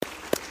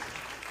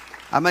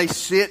I may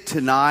sit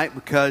tonight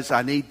because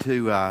I need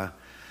to,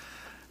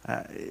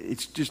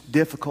 it's just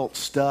difficult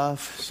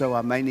stuff, so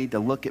I may need to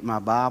look at my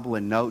Bible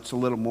and notes a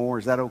little more.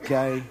 Is that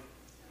okay?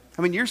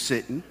 I mean, you're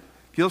sitting.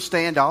 If you'll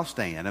stand, I'll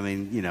stand. I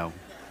mean, you know,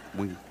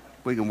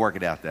 we can work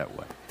it out that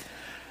way.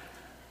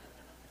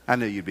 I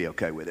knew you'd be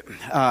okay with it.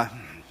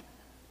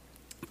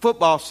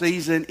 Football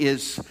season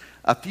is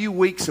a few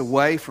weeks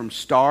away from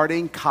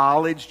starting.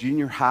 College,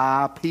 junior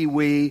high,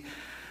 pee-wee,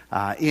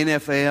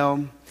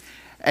 NFL.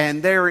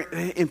 And they're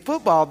in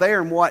football, they're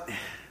in what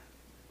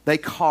they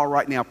call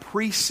right now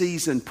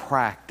preseason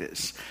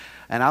practice.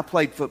 And I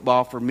played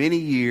football for many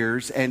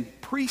years. And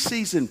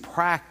preseason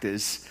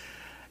practice,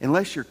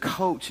 unless your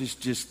coach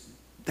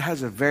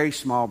has a very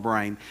small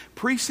brain,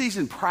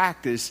 preseason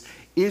practice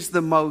is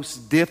the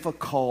most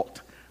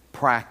difficult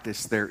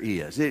practice there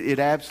is. It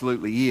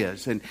absolutely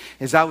is. And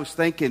as I was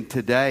thinking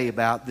today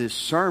about this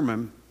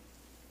sermon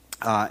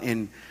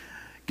and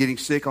getting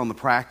sick on the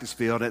practice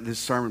field, this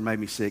sermon made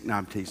me sick. No,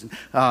 I'm teasing.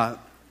 I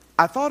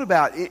thought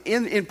about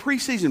in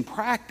preseason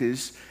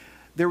practice,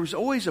 there was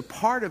always a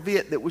part of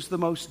it that was the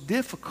most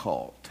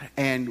difficult.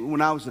 And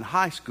when I was in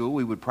high school,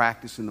 we would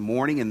practice in the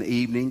morning and the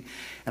evening.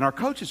 And our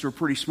coaches were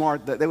pretty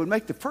smart. They would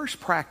make the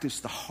first practice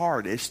the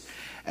hardest.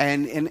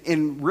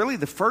 And really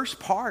the first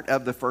part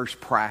of the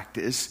first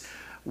practice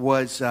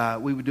was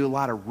we would do a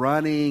lot of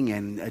running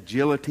and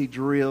agility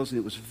drills. And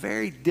it was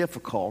very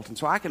difficult. And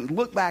so I can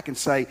look back and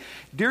say,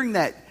 during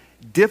that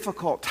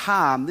difficult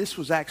time, this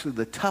was actually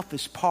the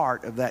toughest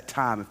part of that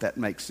time, if that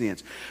makes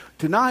sense.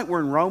 Tonight we're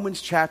in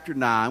Romans chapter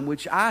 9,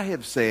 which I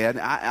have said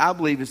I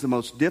believe is the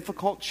most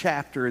difficult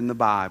chapter in the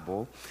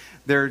Bible.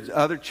 There's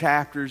other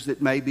chapters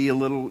that may be a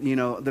little,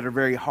 that are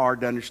very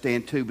hard to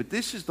understand too, but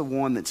this is the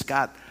one that's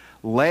got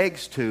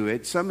legs to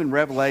it. Some in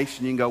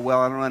Revelation you can go, well,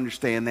 I don't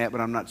understand that,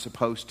 but I'm not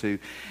supposed to.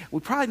 We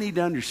probably need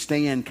to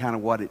understand kind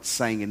of what it's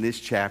saying in this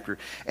chapter.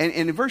 And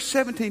in verse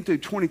 17 through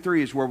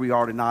 23 is where we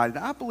are tonight. And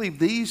I believe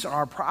these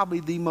are probably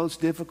the most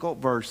difficult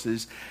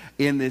verses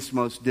in this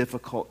most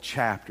difficult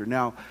chapter.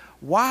 Now,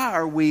 why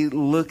are we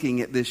looking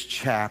at this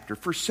chapter?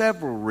 For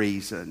several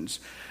reasons.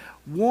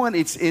 One,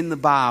 it's in the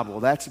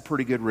Bible. That's a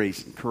pretty good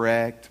reason,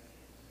 correct?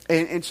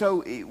 And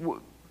so it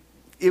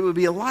would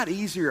be a lot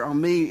easier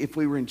on me if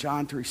we were in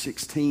John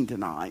 3:16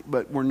 tonight,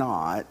 but we're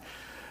not.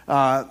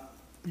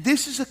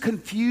 This is a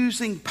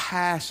confusing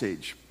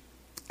passage.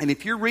 And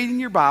if you're reading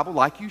your Bible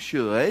like you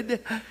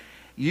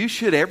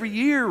should every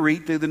year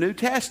read through the New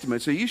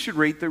Testament. So you should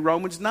read through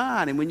Romans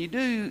 9. And when you do,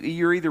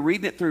 you're either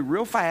reading it through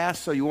real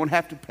fast so you won't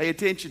have to pay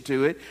attention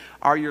to it,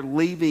 or you're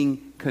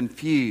leaving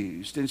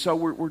confused. And so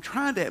we're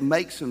trying to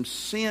make some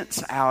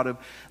sense out of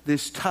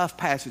this tough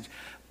passage.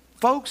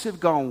 Folks have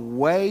gone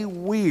way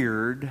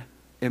weird,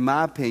 in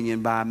my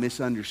opinion, by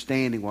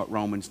misunderstanding what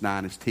Romans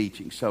 9 is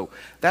teaching. So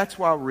that's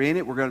why we're in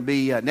it. We're going to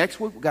be, next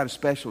week we've got a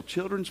special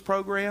children's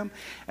program.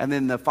 And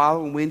then the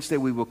following Wednesday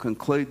we will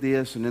conclude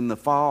this. And in the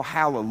fall,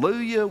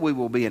 hallelujah, we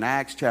will be in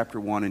Acts chapter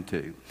 1 and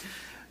 2.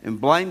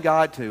 And blame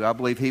God too. I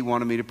believe He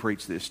wanted me to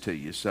preach this to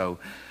you. So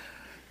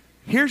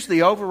here's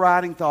the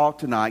overriding thought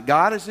tonight.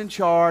 God is in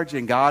charge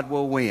and God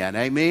will win.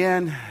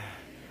 Amen?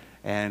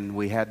 And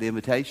we had the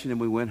invitation and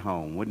we went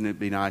home. Wouldn't it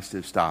be nice to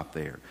have stopped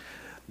there?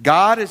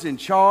 God is in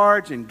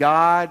charge and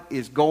God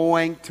is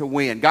going to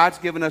win. God's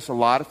given us a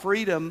lot of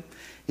freedom.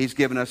 He's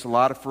given us a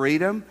lot of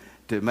freedom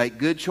to make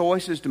good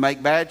choices, to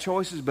make bad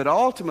choices. But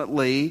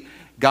ultimately,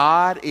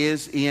 God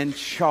is in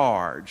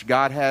charge.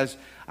 God has,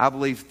 I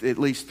believe, at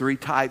least three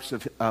types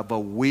of a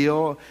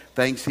will,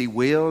 things He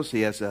wills.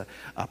 He has a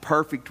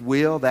perfect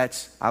will.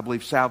 That's, I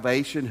believe,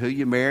 salvation, who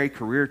you marry,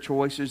 career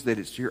choices, that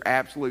it's your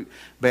absolute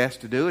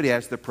best to do it. He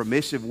has the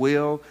permissive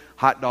will,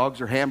 hot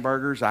dogs or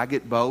hamburgers. I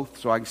get both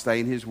so I can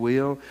stay in His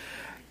will.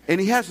 And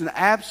He has an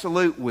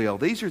absolute will.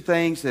 These are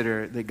things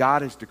that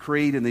God has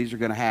decreed, and these are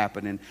going to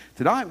happen. And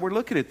tonight we're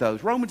looking at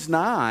those. Romans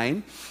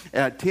 9,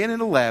 10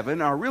 and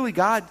 11 are really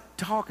God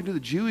talking to the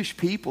Jewish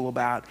people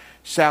about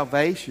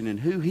salvation and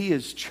who He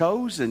has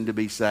chosen to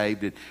be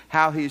saved and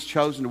how He has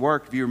chosen to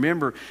work. If you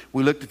remember,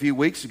 we looked a few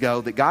weeks ago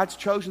that God's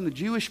chosen the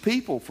Jewish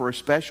people for a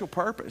special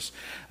purpose.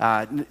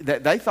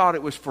 That they thought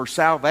it was for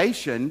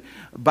salvation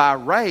by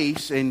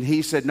race, and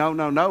He said,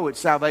 no, it's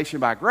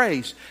salvation by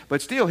grace.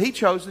 But still, He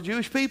chose the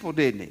Jewish people,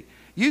 didn't He?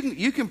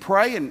 You can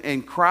pray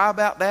and cry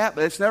about that,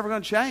 but it's never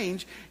going to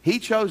change. He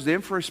chose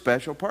them for a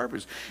special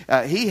purpose.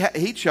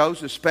 He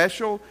chose a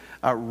special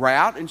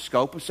route and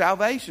scope of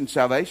salvation.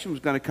 Salvation was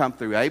going to come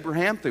through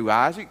Abraham, through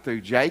Isaac,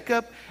 through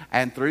Jacob,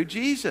 and through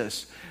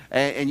Jesus.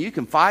 And you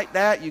can fight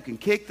that, you can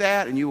kick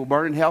that, and you will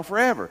burn in hell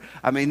forever.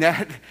 I mean,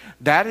 that's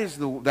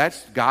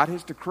God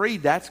has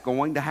decreed that's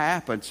going to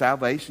happen.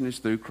 Salvation is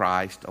through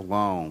Christ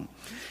alone.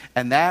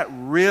 And that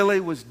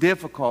really was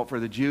difficult for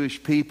the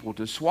Jewish people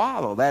to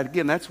swallow.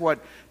 That's what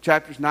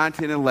chapters 9,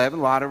 10, and 11,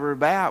 a lot of are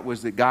about,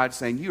 was that God's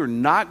saying, you are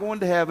not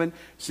going to heaven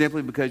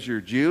simply because you're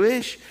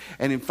Jewish.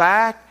 And in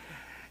fact,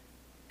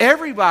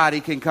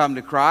 everybody can come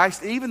to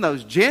Christ, even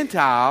those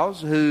Gentiles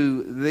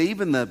who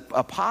even the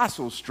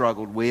apostles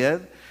struggled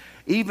with.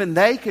 Even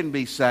they can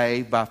be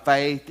saved by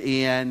faith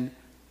in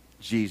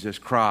Jesus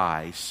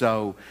Christ.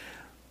 So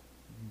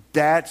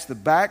That's the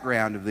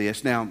background of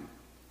this. Now,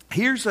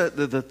 here's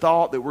the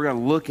thought that we're going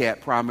to look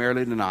at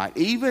primarily tonight.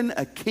 Even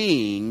a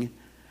king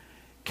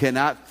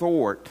cannot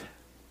thwart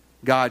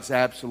God's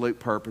absolute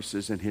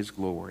purposes and His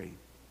glory.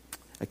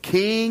 A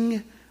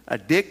king, a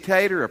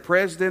dictator, a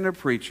president, a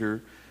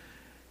preacher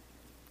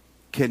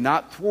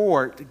cannot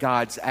thwart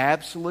God's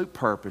absolute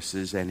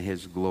purposes and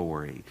His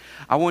glory.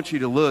 I want you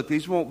to look.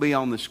 These won't be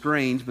on the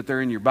screens, but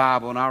they're in your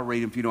Bible, and I'll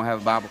read them if you don't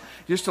have a Bible.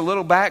 Just a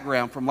little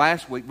background from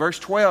last week. Verse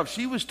 12,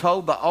 she was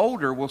told the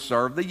older will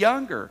serve the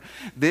younger.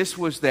 This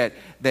was that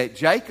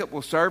Jacob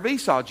will serve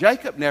Esau.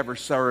 Jacob never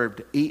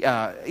served,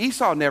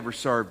 Esau never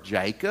served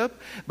Jacob,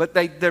 but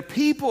the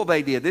people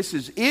they did. This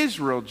is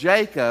Israel,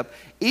 Jacob,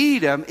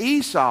 Edom,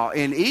 Esau,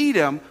 and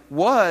Edom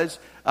was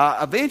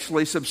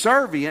eventually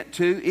subservient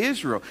to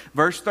Israel.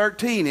 Verse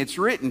 13, it's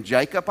written,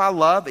 Jacob I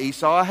love,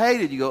 Esau I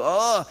hated. You go,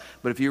 oh,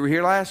 but if you were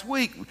here last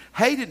week,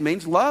 hated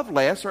means love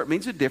less, or it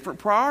means a different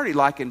priority.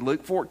 Like in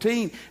Luke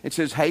 14, it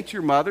says, hate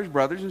your mothers,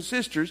 brothers, and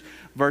sisters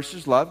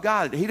versus love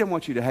God. He doesn't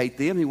want you to hate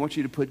them. He wants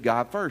you to put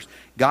God first.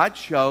 God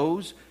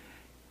chose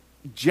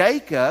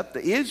Jacob,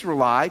 the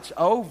Israelites,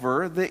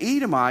 over the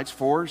Edomites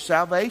for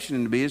salvation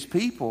and to be His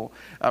people,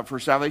 for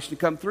salvation to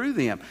come through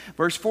them.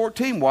 Verse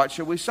 14, what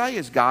shall we say?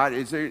 Is God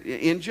is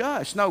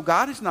unjust? No,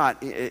 God is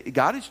not.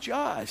 God is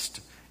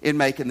just in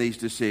making these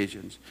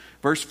decisions.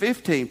 Verse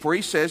 15, for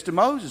He says to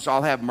Moses,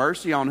 I'll have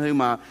mercy on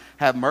whom I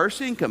have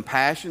mercy and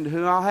compassion to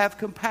whom I'll have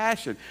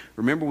compassion.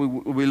 Remember,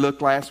 we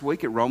looked last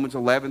week at Romans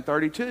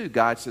 11:32.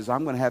 God says,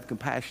 I'm going to have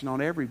compassion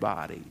on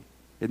everybody.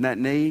 Isn't that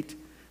neat?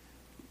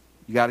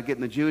 You got to get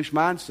in the Jewish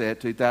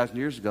mindset 2,000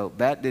 years ago.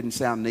 That didn't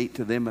sound neat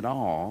to them at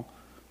all.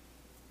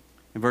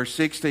 In verse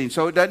 16,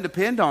 so it doesn't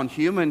depend on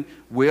human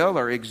will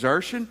or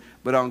exertion,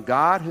 but on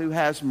God who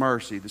has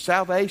mercy. The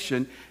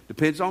salvation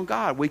depends on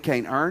God. We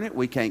can't earn it.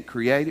 We can't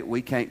create it.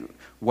 We can't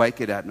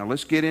wake it up. Now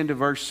let's get into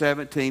verse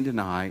 17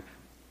 tonight.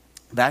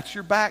 That's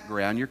your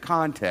background, your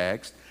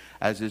context,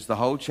 as is the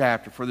whole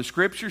chapter. For the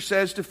Scripture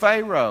says to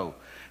Pharaoh,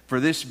 for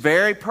this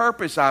very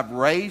purpose I've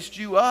raised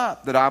you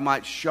up, that I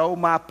might show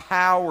my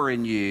power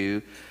in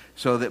you,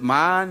 so that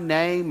my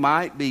name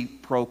might be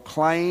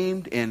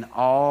proclaimed in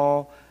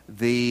all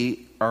the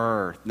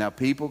earth. Now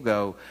people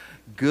go,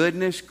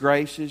 goodness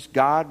gracious,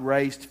 God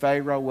raised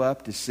Pharaoh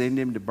up to send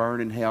him to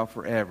burn in hell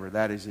forever.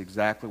 That is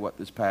exactly what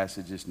this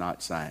passage is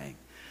not saying.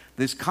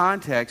 This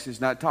context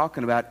is not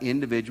talking about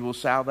individual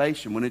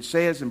salvation. When it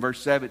says in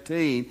verse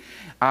 17,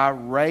 I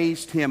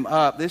raised him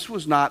up, this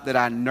was not that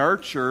I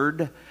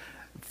nurtured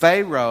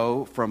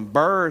Pharaoh from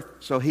birth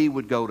so he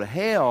would go to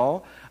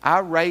hell. I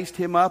raised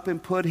him up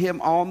and put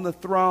him on the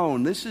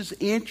throne. This is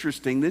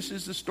interesting. This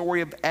is the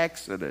story of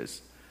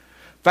Exodus.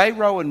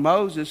 Pharaoh and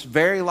Moses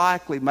very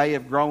likely may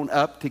have grown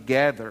up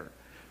together.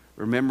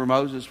 Remember,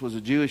 Moses was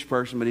a Jewish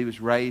person, but he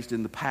was raised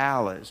in the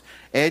palace.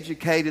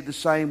 Educated the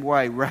same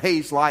way,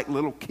 raised like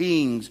little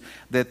kings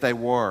that they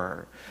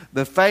were.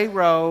 The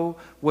Pharaoh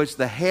was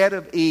the head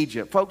of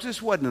Egypt. Folks,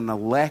 this wasn't an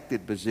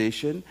elected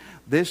position.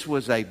 This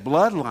was a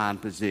bloodline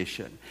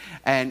position.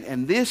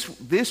 And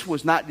this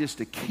was not just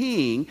a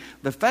king.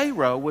 The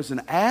Pharaoh was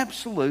an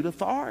absolute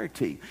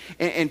authority.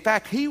 In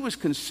fact, he was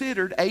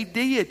considered a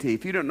deity.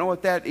 If you don't know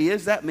what that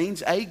is, that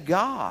means a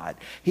god.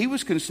 He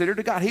was considered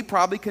a god. He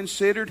probably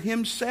considered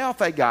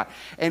himself a god.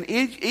 And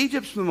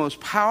Egypt's the most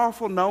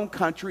powerful known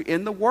country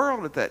in the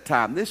world at that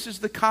time. This is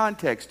the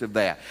context of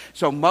that.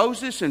 So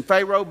Moses and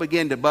Pharaoh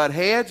begin to butt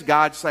heads.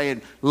 God's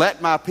saying,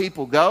 let my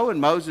people go. And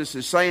Moses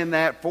is saying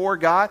that for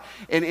God.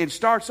 And it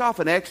starts off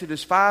in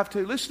Exodus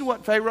 5:2. Listen to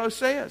what Pharaoh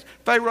says.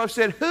 Pharaoh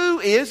said, who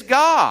is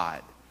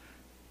God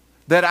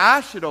that I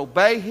should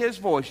obey His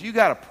voice? You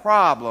got a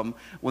problem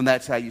when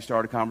that's how you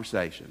start a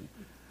conversation.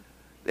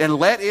 And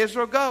let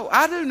Israel go.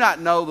 I do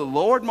not know the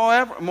Lord,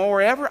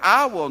 moreover,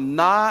 I will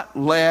not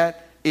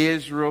let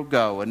Israel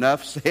go.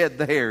 Enough said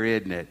there,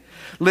 isn't it?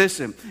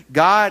 Listen,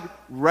 God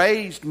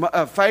raised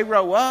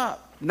Pharaoh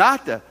up,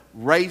 not to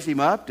raise him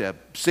up to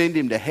send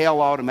him to hell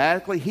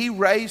automatically. He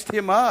raised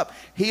him up.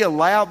 He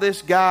allowed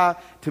this guy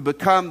to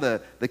become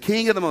the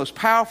king of the most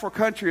powerful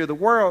country of the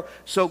world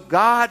so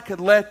God could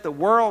let the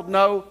world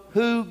know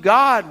who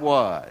God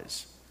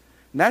was.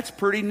 And that's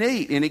pretty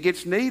neat, and it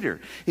gets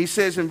neater. He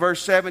says in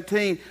verse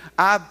 17,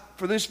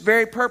 for this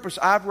very purpose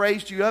I've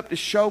raised you up to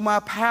show my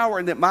power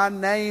and that my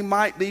name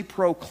might be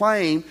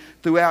proclaimed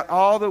throughout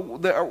all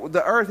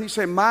the earth. He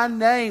said, my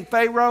name,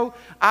 Pharaoh,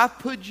 I've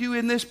put you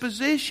in this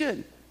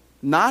position.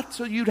 Not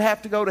so you'd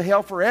have to go to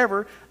hell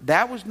forever.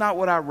 That was not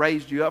what I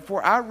raised you up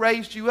for. I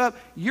raised you up.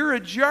 You're a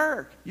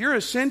jerk. You're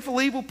a sinful,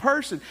 evil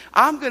person.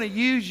 I'm going to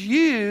use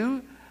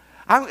you.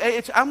 I'm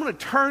going to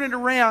turn it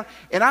around,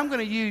 and I'm going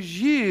to use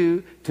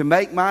you to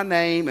make my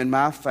name and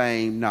my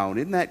fame known.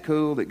 Isn't that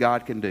cool that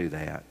God can do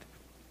that?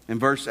 In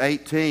verse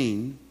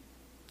 18,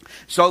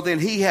 so then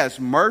He has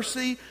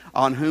mercy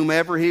on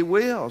whomever He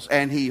wills,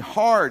 and He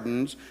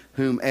hardens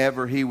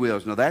whomever He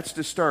wills. Now that's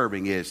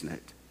disturbing, isn't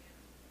it?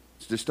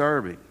 It's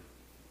disturbing.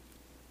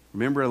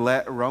 Remember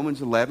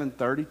Romans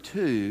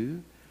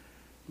 11:32,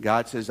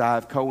 God says, I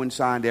have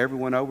consigned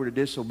everyone over to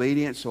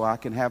disobedience so I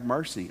can have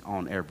mercy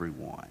on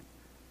everyone.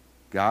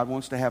 God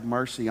wants to have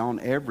mercy on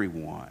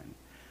everyone.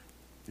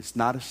 It's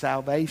not a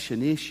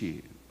salvation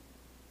issue.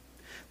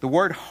 The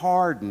word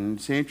hardened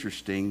is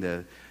interesting.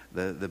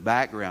 The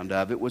background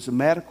of it was a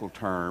medical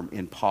term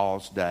in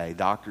Paul's day.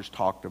 Doctors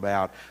talked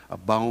about a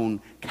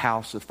bone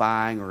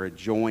calcifying or a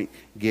joint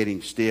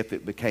getting stiff.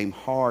 It became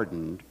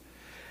hardened.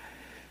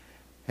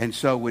 And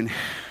so when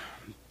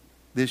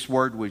this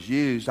word was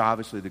used,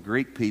 obviously the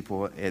Greek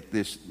people at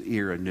this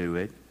era knew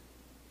it.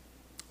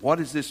 What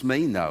does this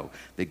mean, though,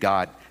 that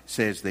God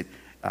says that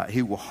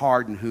he will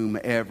harden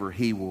whomever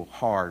he will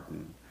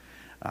harden?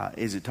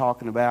 Is it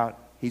talking about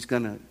he's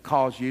going to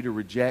cause you to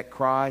reject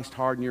Christ,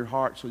 harden your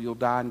heart so you'll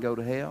die and go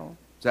to hell?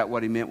 Is that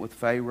what he meant with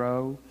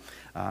Pharaoh?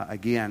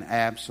 Again,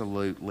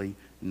 absolutely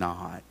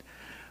not.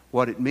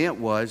 What it meant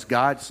was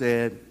God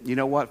said, you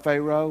know what,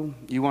 Pharaoh?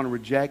 You want to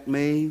reject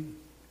me?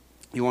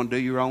 You want to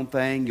do your own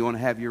thing? You want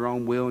to have your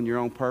own will and your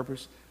own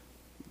purpose?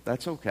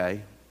 That's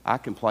okay. I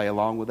can play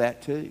along with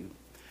that too.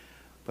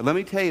 But let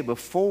me tell you,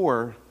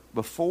 before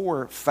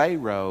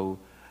Pharaoh,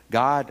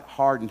 God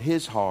hardened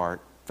his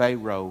heart.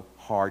 Pharaoh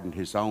hardened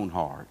his own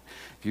heart.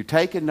 If you're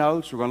taking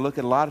notes, we're going to look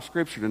at a lot of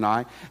scripture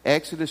tonight.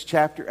 Exodus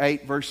chapter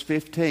 8, verse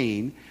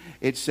 15.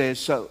 It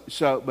says,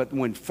 but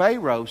when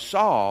Pharaoh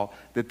saw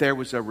that there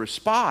was a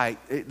respite,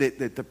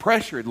 that the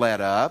pressure had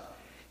let up,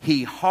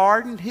 he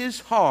hardened his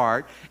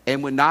heart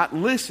and would not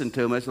listen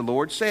to him, as the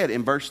Lord said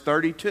in verse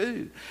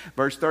 32.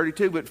 Verse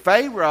 32, but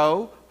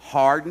Pharaoh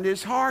hardened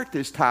his heart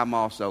this time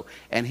also,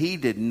 and he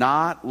did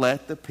not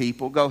let the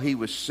people go. He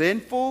was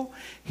sinful.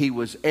 He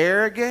was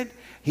arrogant.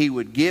 He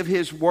would give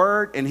his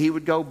word, and he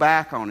would go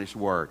back on his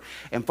word.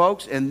 And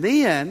folks, and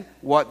then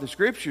what the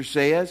scripture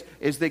says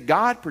is that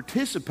God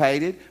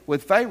participated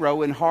with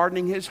Pharaoh in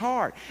hardening his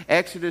heart.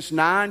 Exodus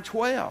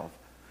 9:12.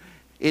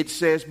 It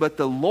says, but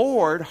the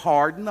Lord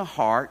hardened the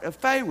heart of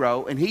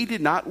Pharaoh, and he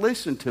did not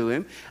listen to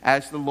him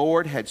as the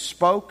Lord had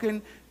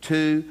spoken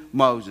to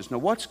Moses. Now,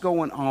 what's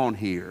going on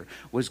here?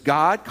 Was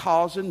God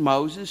causing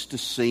Moses to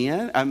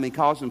sin?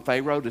 Causing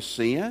Pharaoh to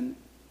sin?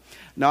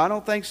 No, I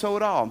don't think so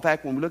at all. In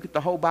fact, when we look at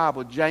the whole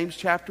Bible, James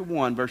chapter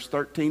 1, verse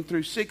 13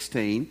 through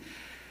 16,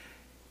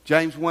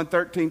 James 1,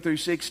 13 through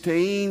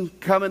 16,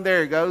 coming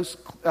there it goes.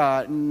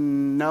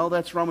 No,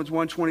 that's Romans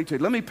 1:22.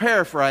 Let me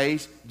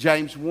paraphrase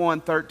James 1,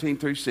 13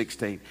 through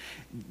 16.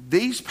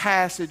 These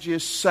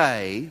passages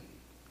say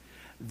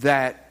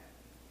that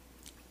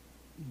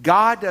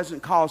God doesn't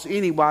cause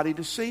anybody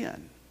to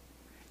sin.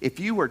 If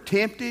you were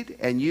tempted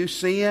and you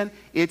sin,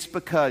 it's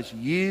because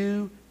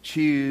you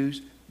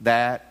choose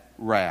that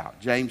route.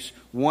 James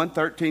 1,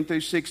 13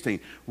 through 16.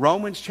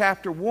 Romans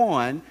chapter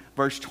 1,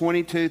 verse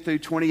 22 through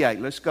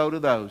 28. Let's go to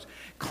those.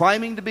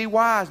 Claiming to be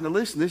wise. Now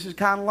listen, this is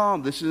kind of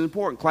long. This is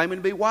important. Claiming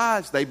to be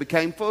wise, they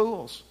became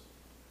fools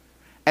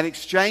and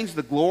exchanged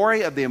the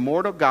glory of the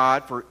immortal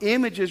God for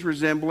images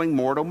resembling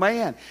mortal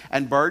man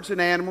and birds and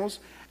animals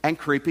and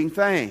creeping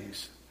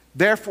things.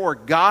 Therefore,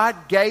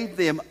 God gave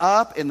them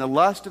up in the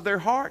lust of their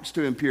hearts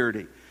to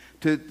impurity,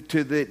 to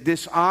the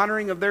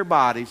dishonoring of their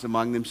bodies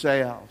among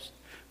themselves.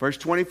 Verse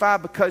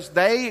 25, because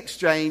they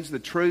exchanged the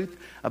truth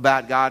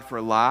about God for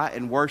a lie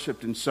and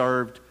worshipped and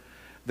served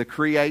the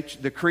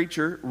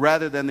creature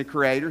rather than the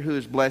Creator, who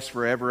is blessed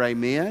forever.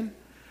 Amen.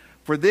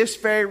 For this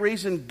very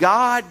reason,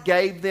 God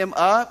gave them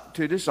up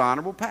to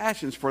dishonorable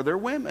passions for their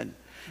women,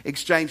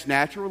 exchanged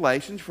natural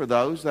relations for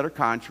those that are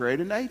contrary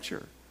to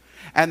nature.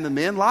 And the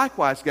men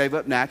likewise gave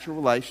up natural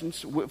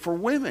relations for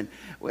women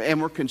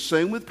and were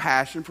consumed with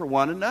passion for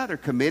one another,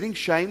 committing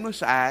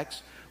shameless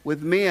acts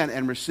with men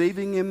and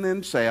receiving in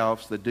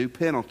themselves the due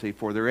penalty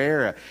for their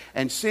error.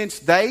 And since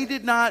they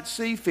did not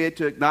see fit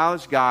to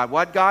acknowledge God,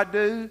 what God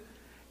do?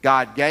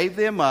 God gave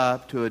them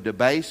up to a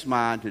debased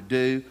mind to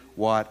do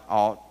what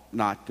ought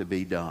not to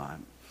be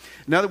done.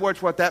 In other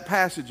words, what that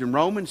passage in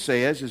Romans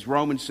says is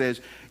Romans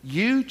says,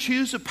 you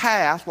choose a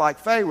path like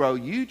Pharaoh.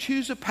 You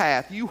choose a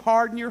path. You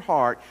harden your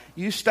heart.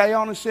 You stay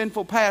on a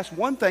sinful path.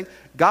 One thing,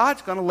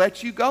 God's going to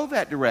let you go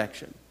that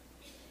direction.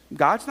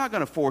 God's not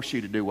going to force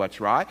you to do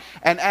what's right.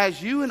 And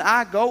as you and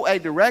I go a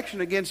direction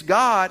against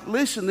God,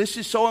 listen, this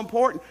is so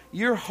important.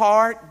 Your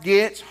heart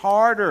gets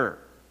harder.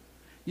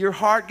 Your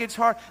heart gets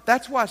hard.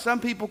 That's why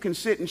some people can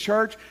sit in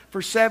church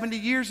for 70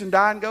 years and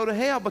die and go to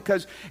hell,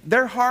 because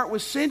their heart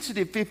was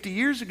sensitive 50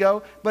 years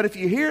ago. But if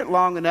you hear it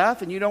long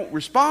enough and you don't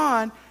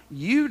respond,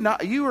 you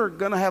are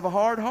going to have a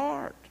hard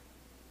heart.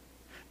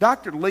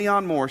 Dr.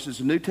 Leon Morris is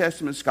a New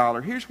Testament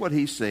scholar. Here's what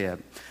he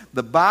said.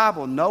 The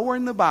Bible, nowhere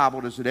in the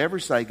Bible does it ever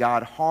say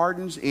God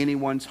hardens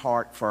anyone's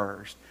heart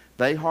first.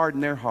 They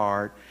harden their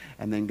heart,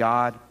 and then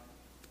God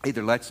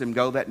either lets them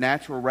go that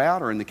natural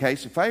route, or in the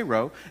case of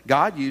Pharaoh,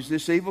 God used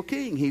this evil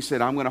king. He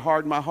said, I'm going to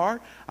harden my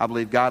heart. I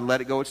believe God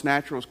let it go its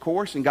natural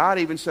course, and God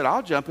even said,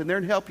 I'll jump in there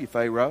and help you,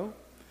 Pharaoh.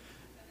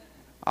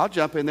 I'll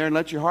jump in there and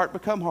let your heart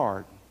become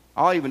hard.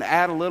 I'll even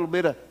add a little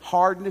bit of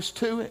hardness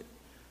to it.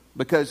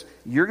 Because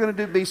you're going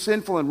to be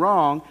sinful and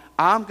wrong,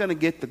 I'm going to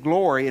get the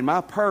glory, and my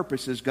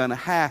purpose is going to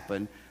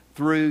happen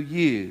through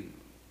you.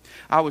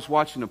 I was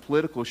watching a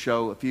political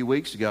show a few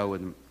weeks ago,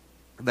 and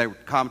They were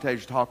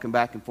commentators talking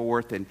back and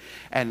forth, and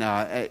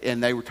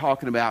they were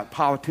talking about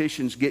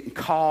politicians getting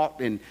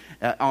caught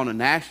on a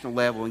national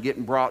level and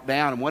getting brought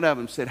down. And one of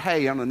them said,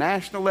 "Hey, on a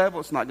national level,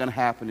 it's not going to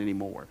happen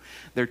anymore.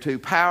 They're too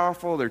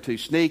powerful. They're too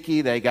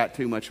sneaky. They got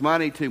too much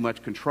money, too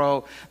much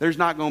control. There's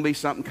not going to be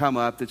something come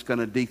up that's going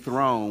to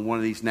dethrone one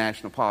of these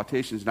national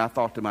politicians." And I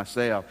thought to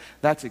myself,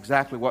 that's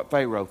exactly what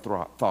Pharaoh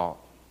thought.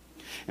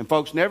 And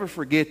folks, never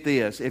forget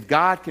this. If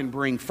God can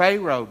bring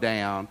Pharaoh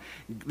down,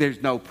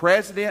 there's no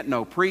president,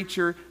 no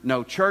preacher,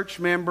 no church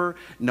member,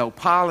 no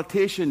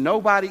politician,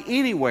 nobody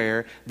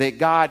anywhere that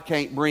God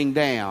can't bring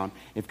down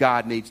if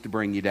God needs to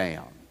bring you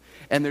down.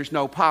 And there's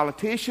no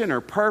politician or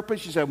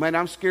purpose. You say, "Man,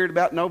 I'm scared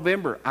about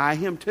November." I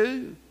am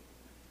too.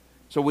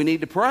 So we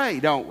need to pray,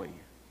 don't we?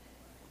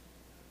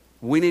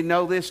 We need to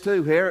know this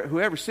too.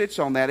 Whoever sits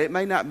on that, it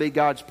may not be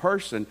God's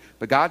person,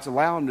 but God's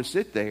allowing them to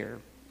sit there.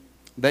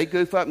 They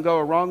goof up and go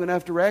a wrong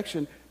enough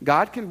direction,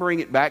 God can bring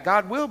it back.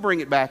 God will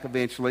bring it back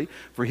eventually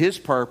for His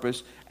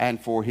purpose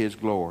and for His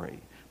glory.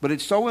 But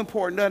it's so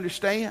important to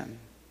understand.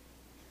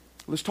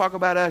 Let's talk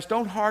about us.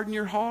 Don't harden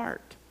your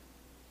heart.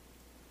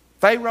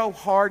 Pharaoh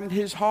hardened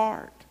his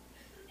heart.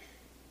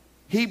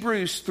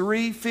 Hebrews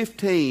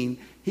 3:15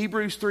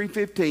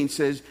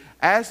 says,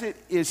 "As it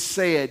is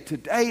said,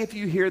 today if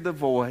you hear the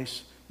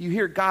voice," you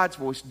hear God's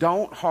voice,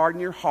 "don't harden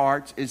your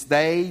hearts as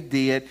they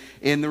did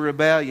in the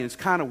rebellion." It's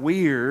kind of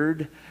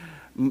weird.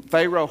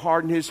 Pharaoh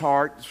hardened his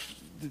heart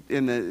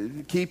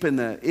in keeping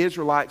the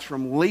Israelites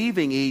from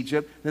leaving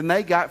Egypt. Then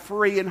they got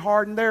free and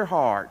hardened their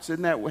hearts.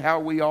 Isn't that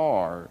how we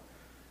are?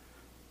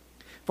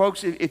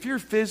 Folks, if your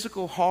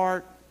physical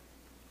heart,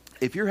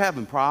 if you're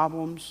having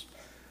problems,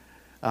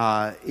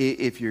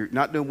 if you're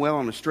not doing well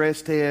on a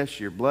stress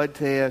test, your blood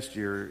test,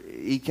 your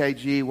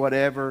EKG,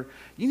 whatever,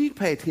 you need to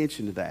pay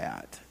attention to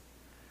that.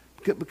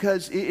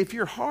 Because if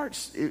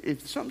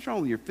something's wrong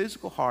with your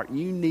physical heart,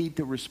 you need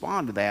to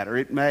respond to that, or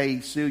it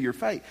may seal your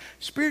fate.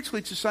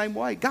 Spiritually, it's the same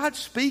way. God's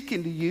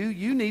speaking to you.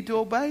 You need to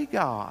obey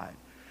God.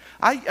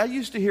 I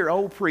used to hear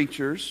old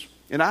preachers,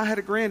 and I had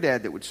a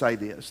granddad that would say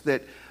this,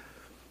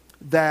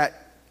 that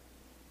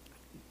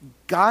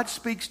God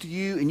speaks to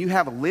you, and you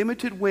have a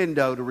limited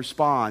window to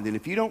respond. And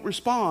if you don't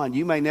respond,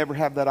 you may never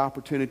have that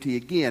opportunity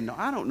again. Now,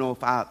 I don't know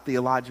if I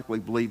theologically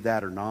believe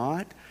that or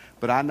not.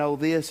 But I know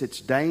this, it's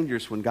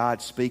dangerous when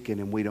God's speaking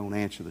and we don't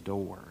answer the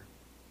door.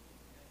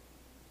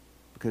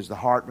 Because the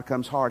heart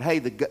becomes hard. Hey,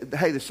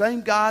 the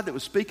same God that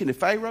was speaking to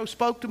Pharaoh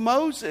spoke to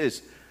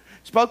Moses.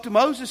 Spoke to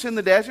Moses in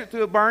the desert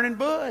through a burning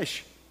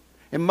bush.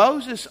 And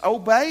Moses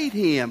obeyed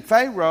him.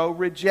 Pharaoh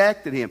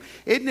rejected him.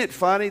 Isn't it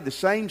funny? The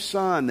same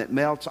sun that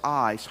melts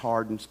ice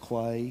hardens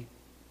clay.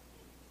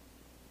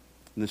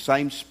 And the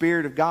same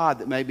Spirit of God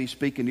that may be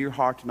speaking to your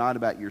heart tonight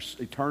about your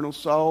eternal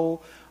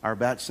soul, or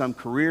about some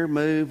career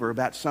move, or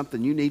about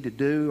something you need to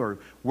do, or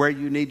where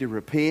you need to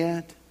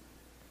repent.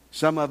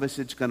 Some of us,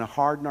 it's going to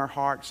harden our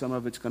heart. Some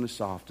of it's going to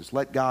soften us.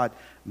 Let God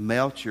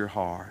melt your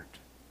heart.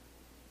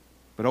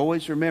 But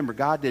always remember,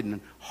 God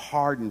didn't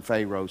harden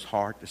Pharaoh's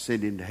heart to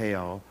send him to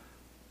hell.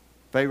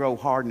 Pharaoh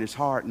hardened his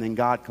heart, and then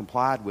God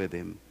complied with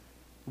him.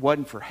 It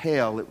wasn't for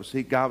hell. It was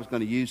God was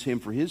going to use him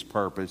for His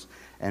purpose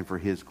and for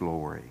His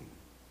glory.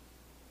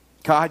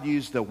 God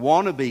used the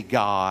wannabe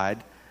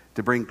God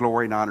to bring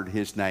glory and honor to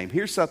His name.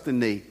 Here's something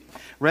neat.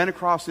 Ran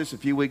across this a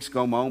few weeks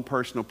ago in my own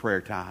personal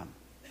prayer time.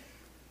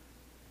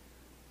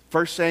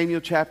 1 Samuel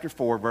chapter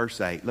 4,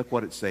 verse 8. Look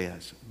what it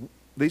says.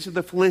 These are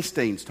the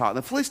Philistines talking.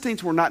 The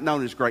Philistines were not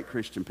known as great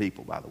Christian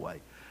people, by the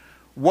way.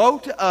 "Woe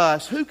to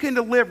us, who can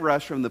deliver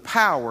us from the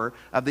power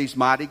of these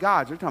mighty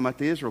gods?" They're talking about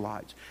the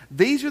Israelites.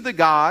 "These are the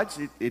gods,"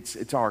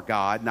 it's our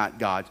God, not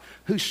God's,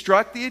 "who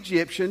struck the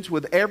Egyptians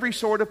with every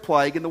sort of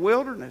plague in the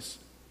wilderness."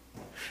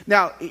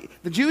 Now,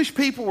 the Jewish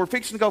people were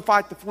fixing to go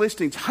fight the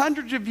Philistines.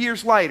 Hundreds of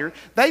years later,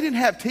 they didn't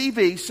have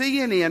TV,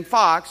 CNN,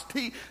 Fox,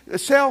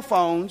 cell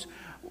phones,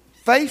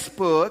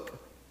 Facebook.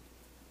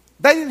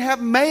 They didn't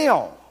have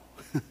mail.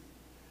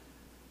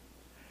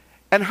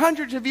 And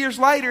hundreds of years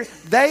later,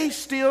 they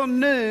still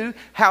knew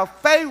how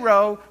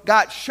Pharaoh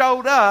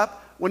showed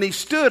up when he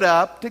stood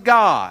up to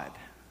God.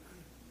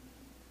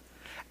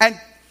 And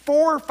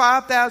 4,000 or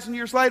 5,000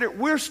 years later,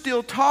 we're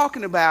still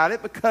talking about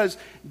it because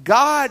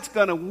God's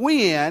going to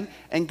win,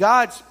 and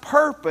God's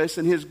purpose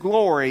and His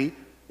glory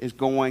is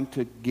going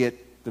to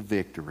get the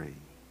victory.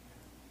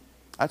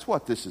 That's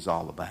what this is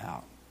all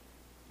about.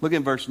 Look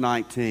in verse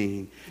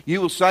 19.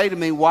 "You will say to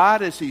me, why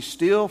does he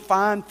still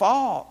find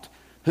fault?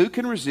 Who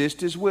can resist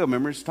His will?"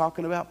 Remember, it's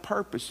talking about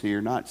purpose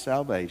here, not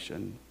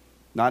salvation,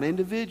 not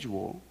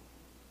individual.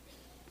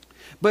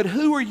 "But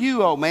who are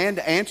you, O man,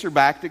 to answer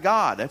back to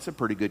God?" That's a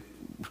pretty good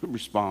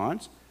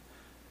response.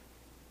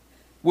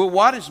 "Will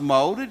what is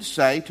molded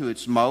say to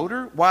its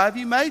molder, why have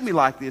you made me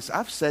like this?"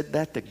 I've said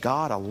that to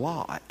God a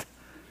lot.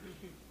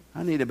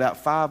 I need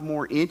about 5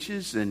 more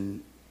inches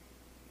and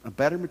a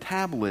better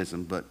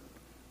metabolism, but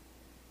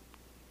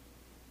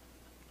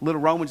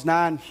little Romans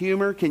 9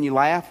 humor, can you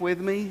laugh with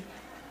me?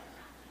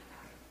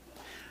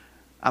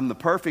 I'm the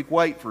perfect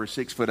weight for a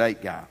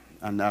 6'8" guy.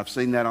 And I've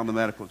seen that on the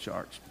medical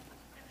charts.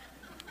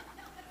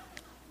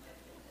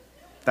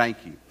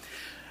 Thank you.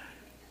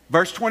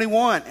 Verse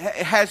 21,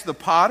 has the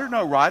potter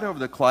no right over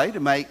the clay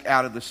to make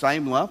out of the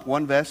same lump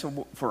one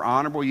vessel for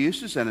honorable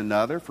uses and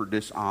another for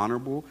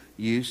dishonorable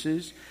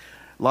uses?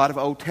 A lot of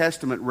Old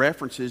Testament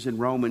references in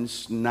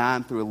Romans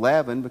 9 through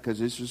 11 because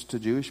this is to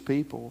Jewish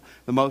people.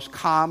 The most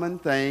common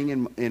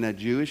thing in a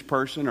Jewish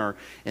person or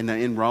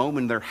in Rome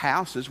in their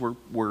houses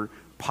were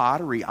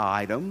pottery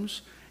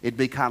items. It'd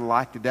be kind of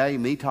like today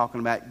me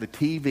talking about the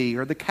TV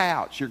or the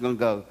couch. You're going to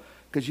go,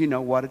 because you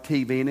know what a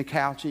TV and a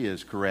couch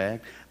is,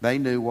 correct? They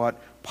knew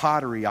what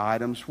pottery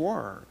items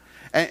were.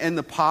 And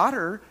the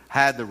potter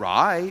had the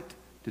right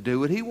to do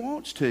what he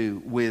wants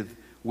to with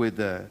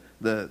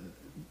the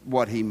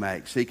what he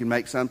makes. He can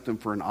make something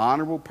for an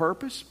honorable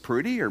purpose,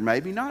 pretty or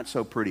maybe not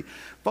so pretty.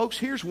 Folks,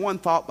 here's one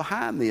thought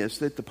behind this,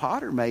 that the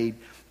potter made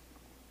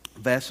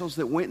vessels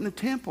that went in the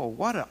temple.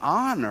 What an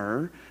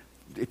honor,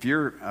 if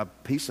you're a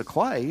piece of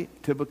clay,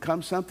 to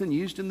become something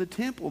used in the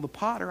temple. The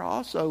potter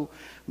also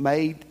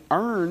made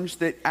urns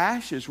that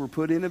ashes were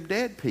put in of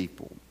dead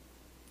people.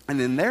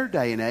 And in their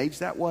day and age,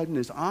 that wasn't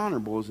as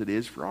honorable as it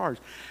is for ours.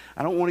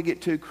 I don't want to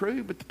get too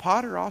crude, but the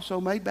potter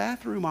also made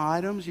bathroom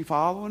items. You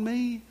following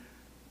me?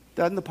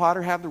 Doesn't the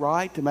potter have the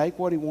right to make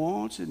what he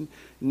wants? And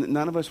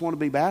none of us want to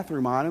be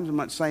bathroom items. I'm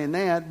not saying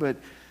that, but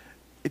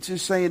it's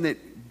just saying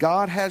that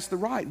God has the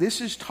right.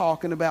 This is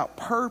talking about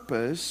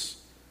purpose.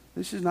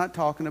 This is not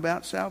talking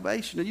about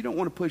salvation. Now, you don't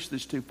want to push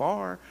this too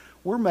far.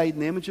 We're made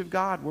in the image of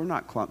God. We're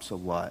not clumps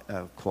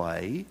of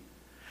clay.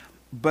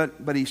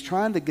 But he's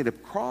trying to get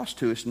across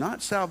to us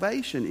not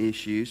salvation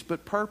issues,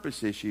 but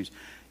purpose issues.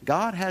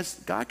 God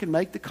can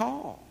make the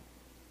call.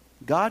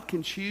 God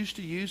can choose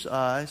to use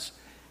us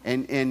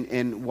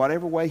in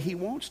whatever way he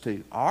wants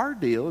to. Our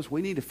deal is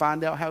we need to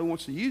find out how he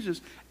wants to use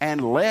us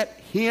and let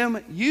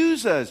him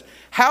use us.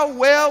 How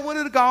well would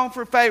it have gone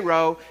for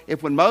Pharaoh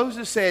if when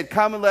Moses said,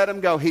 come and let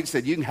them go, he'd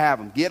said, you can have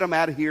them. Get them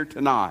out of here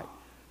tonight.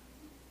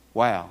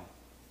 Wow.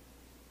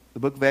 The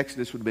book of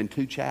Exodus would have been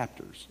 2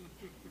 chapters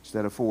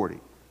instead of 40.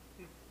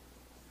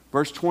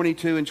 Verse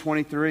 22 and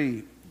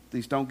 23,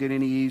 these don't get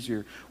any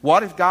easier.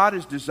 What if God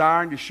is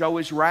desiring to show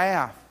his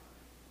wrath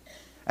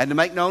and to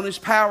make known his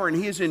power, and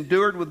he has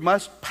endured with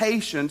much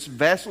patience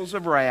vessels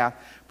of wrath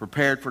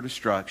prepared for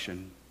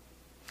destruction,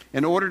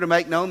 in order to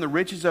make known the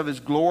riches of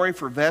his glory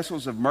for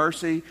vessels of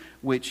mercy,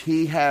 which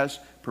he has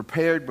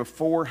prepared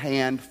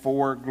beforehand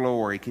for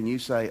glory? Can you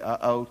say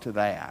uh-oh to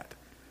that?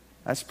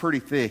 That's pretty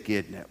thick,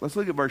 isn't it? Let's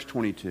look at verse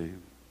 22.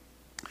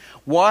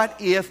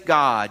 What if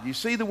God, you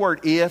see the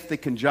word if, the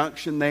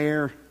conjunction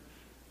there?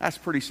 That's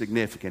pretty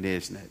significant,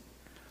 isn't it?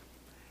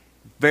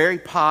 Very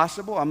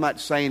possible, I'm not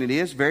saying it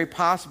is, very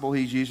possible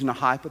he's using a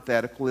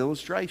hypothetical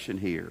illustration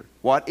here.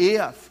 What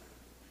if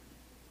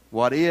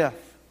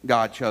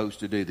God chose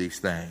to do these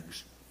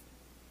things?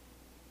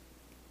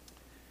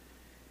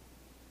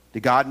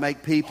 Did God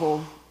make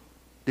people?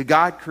 Did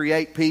God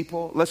create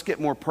people? Let's get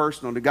more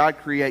personal. Did God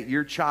create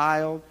your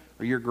child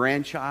or your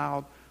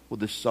grandchild with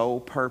the sole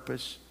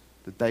purpose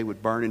that they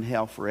would burn in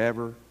hell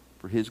forever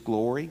for his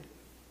glory?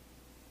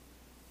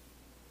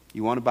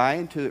 You want to buy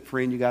into it,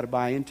 friend, you got to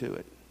buy into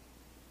it.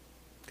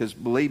 Because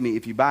believe me,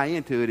 if you buy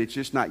into it, it's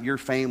just not your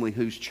family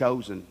who's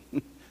chosen.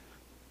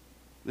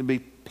 There'll be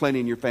plenty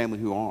in your family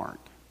who aren't.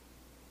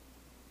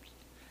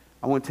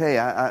 I want to tell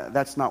you,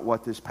 that's not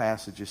what this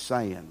passage is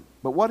saying.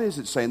 But what is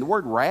it saying? The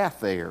word wrath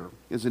there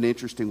is an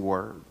interesting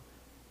word.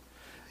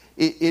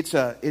 It's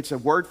a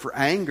word for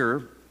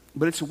anger,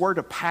 but it's a word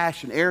of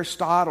passion.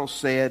 Aristotle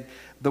said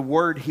the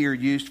word here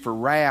used for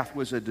wrath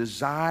was a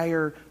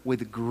desire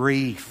with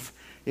grief.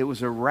 It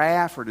was a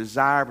wrath or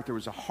desire, but there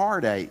was a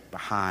heartache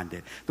behind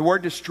it. The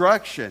word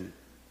destruction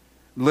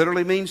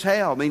literally means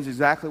hell. It means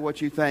exactly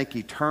what you think.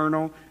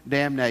 Eternal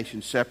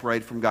damnation,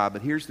 separated from God.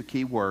 But here's the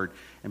key word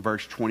in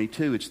verse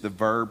 22. It's the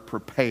verb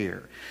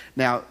prepare.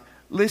 Now,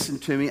 listen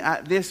to me.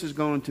 This is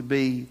going to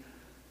be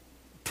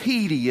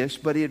tedious,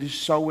 but it is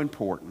so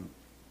important.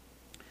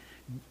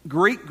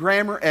 Greek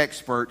grammar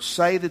experts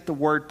say that the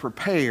word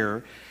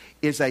prepare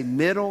is a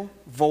middle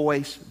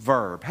voice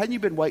verb. Hadn't you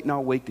been waiting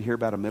all week to hear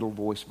about a middle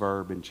voice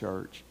verb in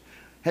church?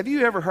 Have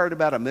you ever heard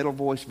about a middle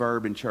voice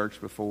verb in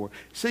church before?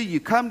 See, you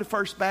come to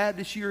First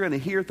Baptist, you're going to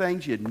hear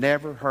things you'd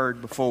never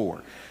heard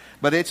before.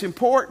 But it's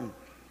important.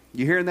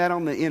 You're hearing that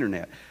on the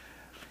internet.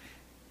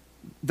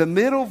 The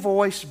middle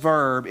voice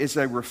verb is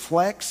a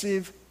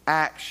reflexive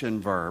action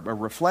verb. A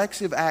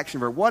reflexive action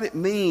verb. What it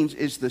means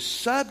is the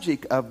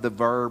subject of the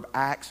verb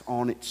acts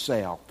on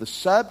itself. The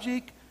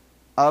subject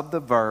of the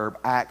verb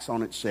acts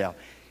on itself.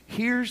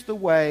 Here's the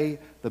way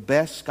the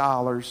best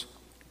scholars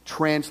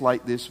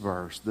translate this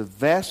verse. The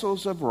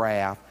vessels of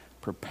wrath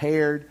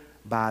prepared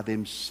by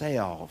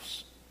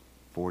themselves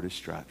for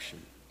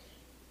destruction.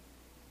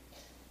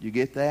 You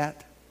get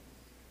that?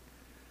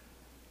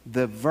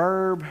 The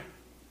verb,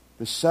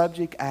 the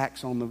subject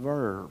acts on the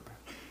verb.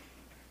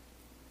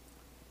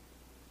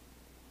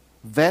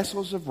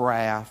 Vessels of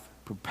wrath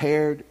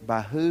prepared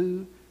by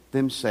who?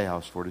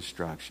 Themselves for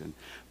destruction.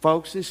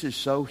 Folks, this is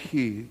so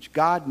huge.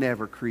 God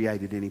never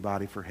created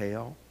anybody for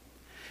hell.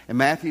 In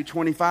Matthew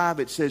 25,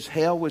 it says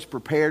hell was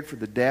prepared for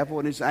the devil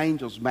and his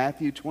angels.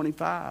 Matthew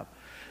 25.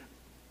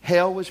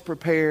 Hell was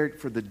prepared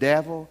for the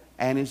devil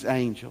and his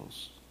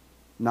angels,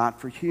 not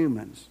for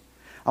humans.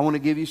 I want to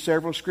give you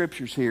several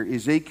scriptures here.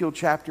 Ezekiel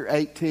chapter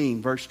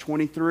 18, verse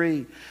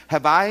 23.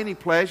 Have I any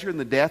pleasure in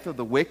the death of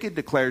the wicked,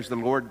 declares the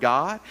Lord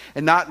God,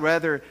 and not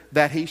rather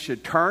that he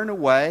should turn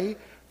away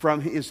from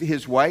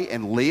his way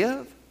and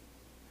live?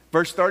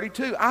 Verse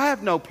 32, I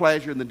have no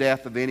pleasure in the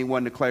death of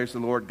anyone, declares the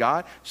Lord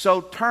God, so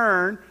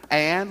turn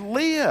and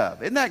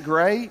live. Isn't that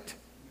great?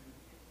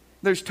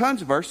 There's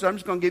tons of verses. I'm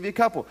just going to give you a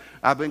couple.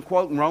 I've been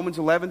quoting Romans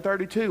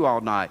 11:32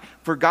 all night.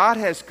 For God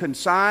has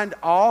consigned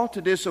all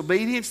to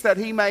disobedience that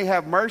he may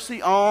have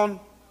mercy on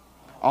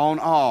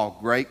all.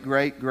 Great,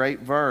 great,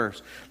 great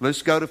verse.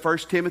 Let's go to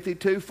 1 Timothy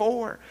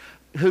 2:4.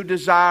 Who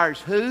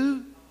desires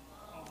who?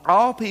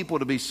 All people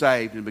to be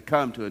saved and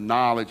become to a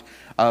knowledge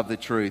of the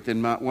truth.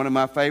 And one of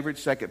my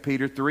favorites, 2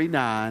 Peter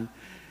 3:9,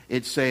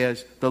 it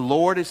says, the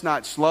Lord is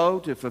not slow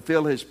to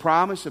fulfill his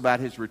promise about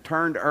his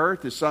return to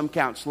earth, as some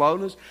count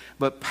slowness,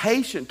 but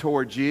patient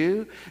towards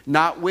you,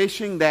 not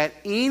wishing that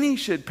any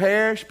should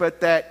perish,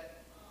 but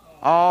that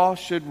all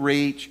should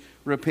reach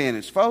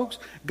repentance. Folks,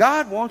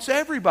 God wants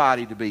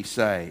everybody to be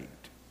saved.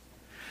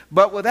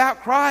 But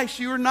without Christ,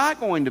 you are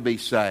not going to be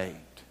saved.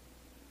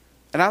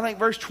 And I think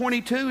verse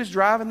 22 is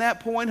driving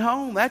that point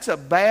home. That's a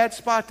bad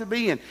spot to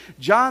be in.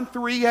 John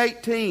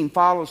 3:18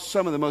 follows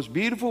some of the most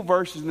beautiful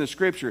verses in the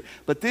Scripture,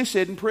 but this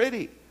isn't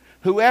pretty.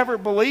 Whoever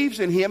believes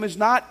in him is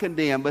not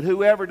condemned, but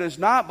whoever does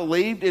not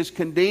believe is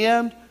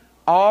condemned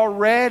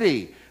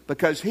already,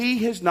 because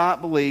he has not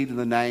believed in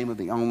the name of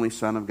the only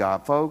Son of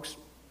God. Folks,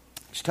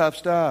 it's tough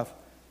stuff.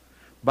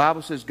 The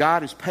Bible says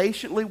God is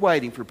patiently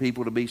waiting for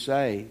people to be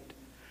saved,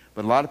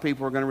 but a lot of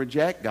people are going to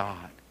reject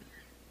God.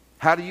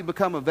 How do you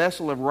become a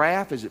vessel of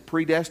wrath? Is it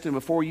predestined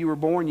before you were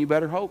born? You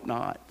better hope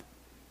not.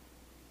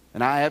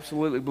 And I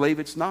absolutely believe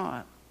it's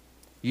not.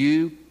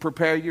 You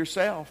prepare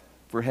yourself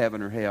for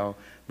heaven or hell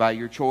by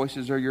your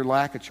choices or your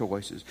lack of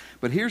choices.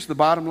 But here's the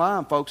bottom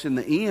line, folks. In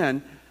the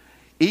end,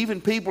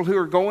 even people who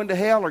are going to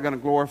hell are going to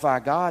glorify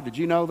God. Did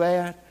you know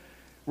that?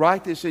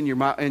 Write this in your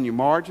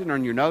margin or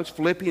in your notes.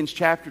 Philippians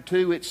chapter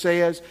 2, it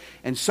says,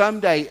 and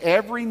someday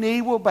every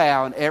knee will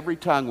bow and every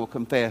tongue will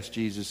confess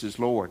Jesus is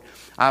Lord.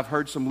 I've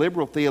heard some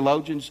liberal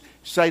theologians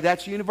say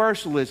that's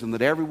universalism,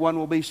 that everyone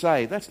will be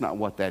saved. That's not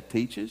what that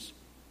teaches.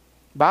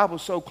 The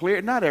Bible's so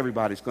clear, not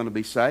everybody's going to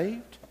be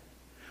saved.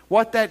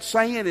 What that's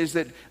saying is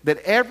that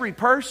every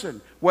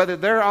person, whether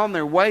they're on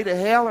their way to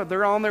hell or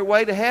they're on their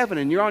way to heaven,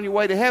 and you're on your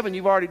way to heaven,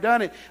 you've already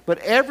done it, but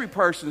every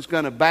person is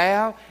going to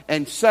bow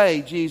and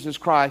say Jesus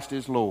Christ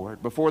is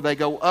Lord before they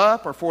go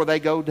up or before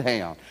they go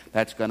down.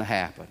 That's going to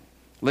happen.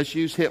 Let's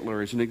use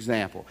Hitler as an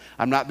example.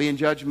 I'm not being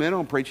judgmental.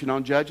 I'm preaching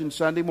on Judging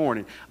Sunday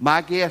morning.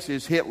 My guess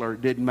is Hitler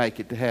didn't make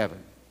it to heaven.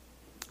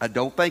 I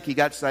don't think he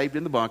got saved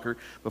in the bunker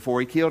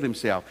before he killed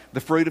himself. The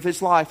fruit of his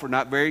life were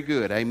not very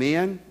good.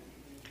 Amen?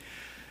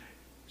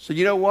 So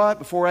you know what?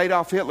 Before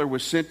Adolf Hitler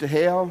was sent to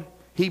hell,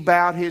 he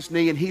bowed his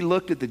knee and he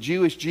looked at the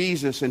Jewish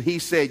Jesus and he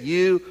said,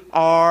 you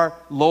are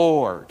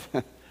Lord.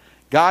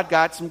 God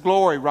got some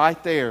glory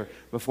right there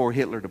before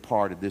Hitler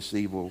departed this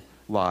evil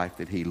life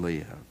that he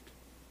lived.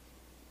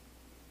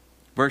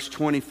 Verse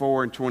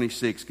 24 and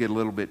 26 get a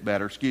little bit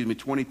better.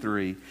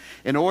 23.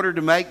 In order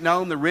to make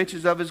known the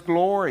riches of his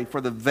glory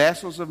for the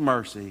vessels of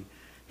mercy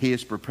he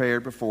has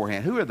prepared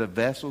beforehand. Who are the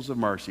vessels of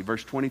mercy?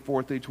 Verse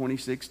 24 through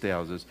 26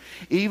 tells us,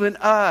 even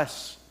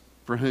us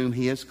for whom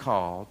he has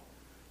called,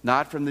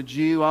 not from the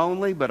Jew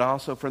only, but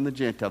also from the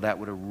Gentile. That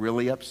would have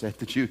really upset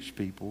the Jewish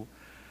people.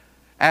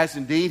 As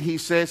indeed he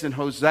says in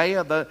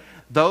Hosea,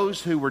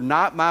 those who were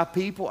not my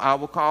people, I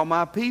will call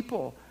my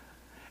people.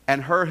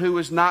 And her who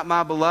is not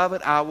my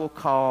beloved, I will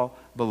call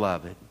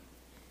beloved.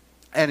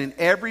 And in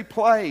every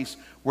place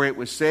where it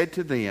was said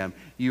to them,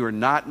 you are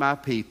not my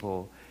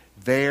people,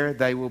 there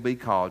they will be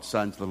called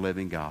sons of the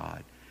living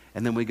God.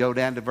 And then we go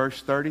down to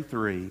verse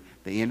 33,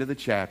 the end of the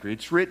chapter.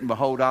 It's written,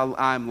 behold,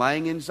 I am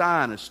laying in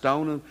Zion a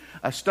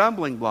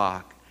stumbling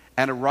block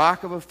and a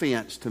rock of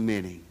offense to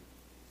many.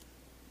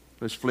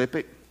 Let's flip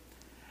it.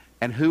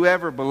 And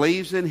whoever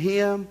believes in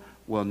him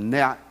will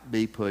not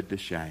be put to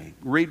shame.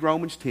 Read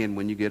Romans 10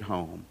 when you get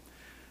home.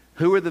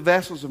 Who are the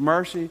vessels of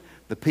mercy?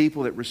 The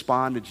people that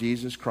respond to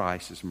Jesus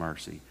Christ's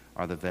mercy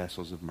are the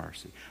vessels of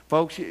mercy.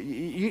 Folks,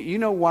 you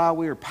know why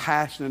we are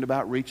passionate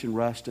about reaching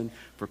Ruston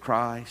for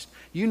Christ?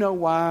 You know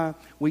why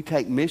we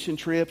take mission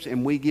trips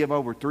and we give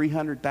over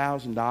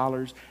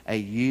 $300,000 a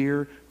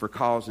year for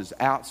causes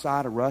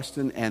outside of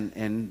Ruston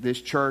and this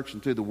church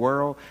and through the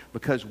world?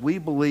 Because we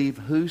believe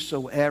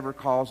whosoever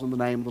calls on the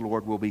name of the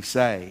Lord will be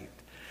saved.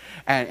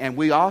 And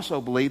we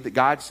also believe that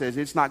God says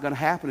it's not going to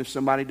happen if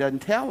somebody doesn't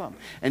tell them.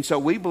 And so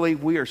we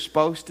believe we are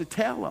supposed to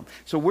tell them.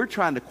 So we're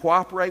trying to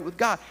cooperate with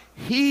God.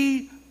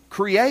 He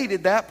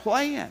created that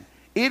plan.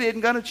 It isn't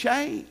going to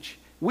change.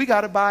 We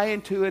got to buy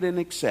into it and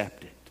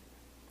accept it.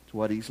 It's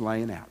what he's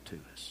laying out to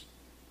us.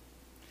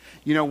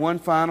 You know, one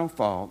final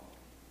thought,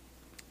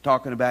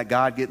 talking about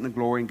God getting the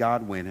glory and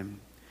God winning.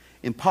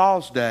 In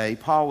Paul's day,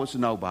 Paul was a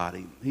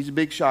nobody. He's a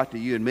big shot to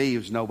you and me. He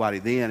was nobody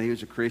then. He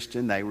was a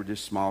Christian. They were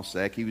just small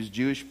sect. He was a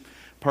Jewish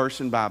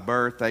person by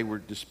birth. They were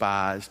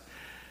despised.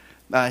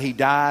 He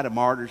died a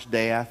martyr's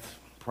death,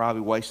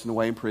 probably wasting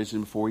away in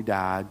prison before he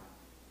died.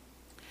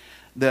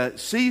 The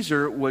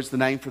Caesar was the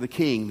name for the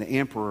king, the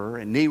emperor,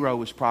 and Nero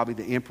was probably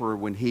the emperor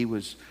when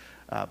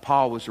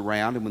Paul was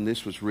around and when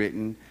this was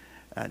written.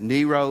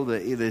 Nero,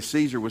 the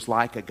Caesar, was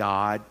like a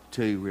god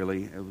too,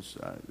 really. It was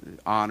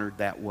honored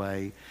that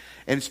way.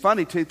 And it's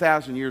funny,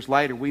 2,000 years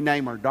later, we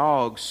name our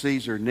dogs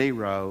Caesar,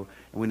 Nero,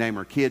 and we name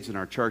our kids in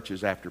our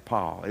churches after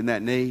Paul. Isn't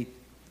that neat?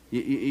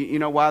 You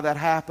know why that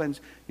happens?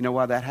 You know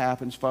why that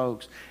happens,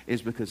 folks?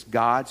 Is because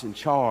God's in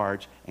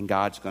charge and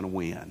God's going to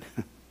win.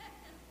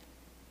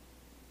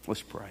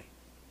 Let's pray.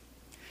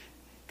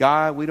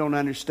 God, we don't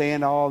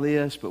understand all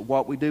this, but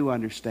what we do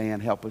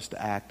understand, help us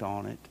to act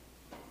on it.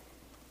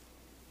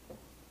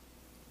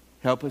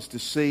 Help us to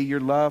see your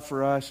love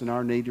for us and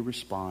our need to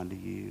respond to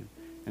you.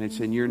 And it's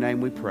in your name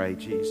we pray,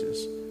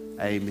 Jesus.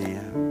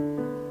 Amen.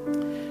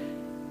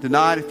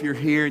 Tonight, if you're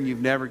here and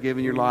you've never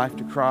given your life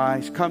to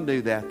Christ, come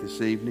do that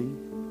this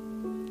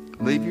evening.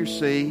 Leave your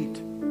seat.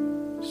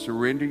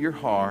 Surrender your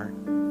heart.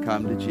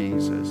 Come to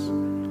Jesus.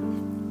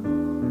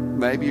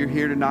 Maybe you're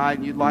here tonight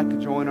and you'd like to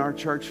join our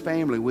church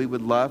family. We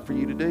would love for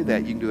you to do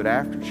that. You can do it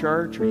after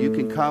church, or you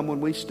can come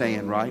when we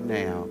stand right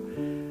now.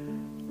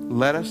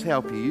 Let us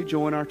help you. You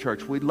join our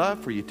church. We'd love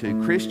for you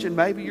to. Christian,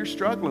 maybe you're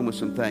struggling with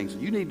some things.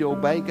 You need to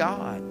obey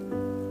God.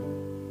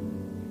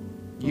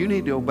 You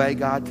need to obey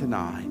God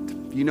tonight.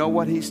 If you know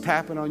what He's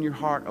tapping on your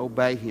heart,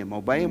 obey Him.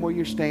 Obey Him where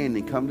you're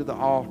standing. Come to the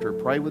altar.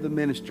 Pray with the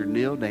minister.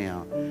 Kneel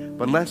down.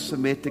 But let's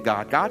submit to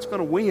God. God's going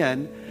to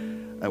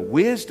win.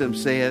 Wisdom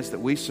says that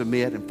we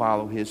submit and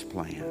follow His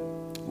plan.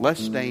 Let's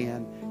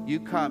stand. You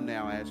come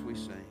now as we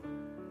sing.